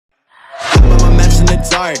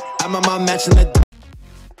Sorry, I'm on my matching the.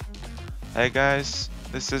 Hey guys,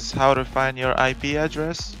 this is how to find your IP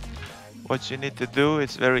address. What you need to do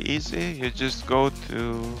is very easy. You just go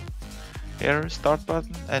to here, start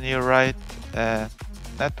button, and you write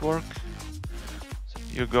network.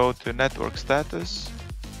 You go to network status.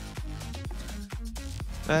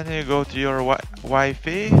 Then you go to your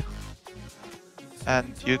Wi-Fi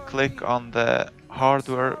and you click on the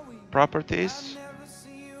hardware properties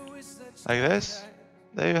like this.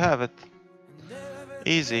 There you have it.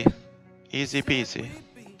 Easy peasy.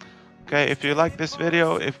 Okay, if you like this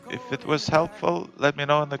video, if it was helpful, let me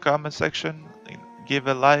know in the comment section. Give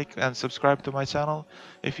a like and subscribe to my channel.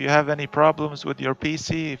 If you have any problems with your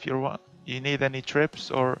PC, if you need any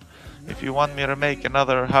tips, or if you want me to make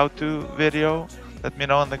another how-to video, let me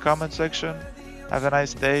know in the comment section. Have a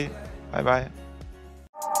nice day. Bye bye.